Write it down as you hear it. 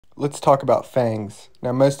Let's talk about fangs.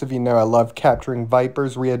 Now, most of you know I love capturing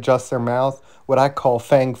vipers readjust their mouth, what I call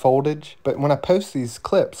fang foldage. But when I post these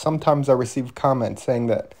clips, sometimes I receive comments saying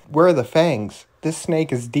that, where are the fangs? This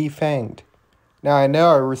snake is defanged. Now, I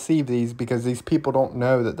know I receive these because these people don't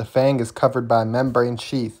know that the fang is covered by a membrane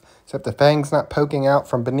sheath. So if the fang's not poking out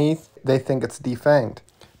from beneath, they think it's defanged.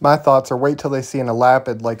 My thoughts are wait till they see an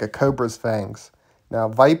elapid like a cobra's fangs. Now,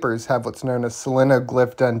 vipers have what's known as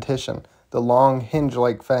selenoglyph dentition, the long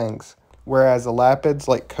hinge-like fangs, whereas elapids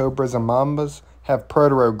like cobras and mambas have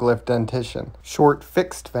proteroglyph dentition, short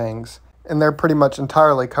fixed fangs, and they're pretty much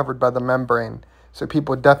entirely covered by the membrane, so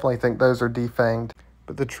people definitely think those are defanged.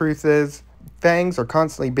 But the truth is, fangs are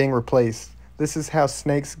constantly being replaced. This is how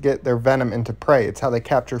snakes get their venom into prey. It's how they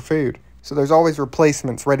capture food. So there's always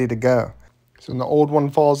replacements ready to go. So when the old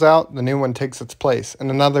one falls out, the new one takes its place. In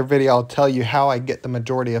another video, I'll tell you how I get the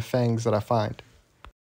majority of fangs that I find.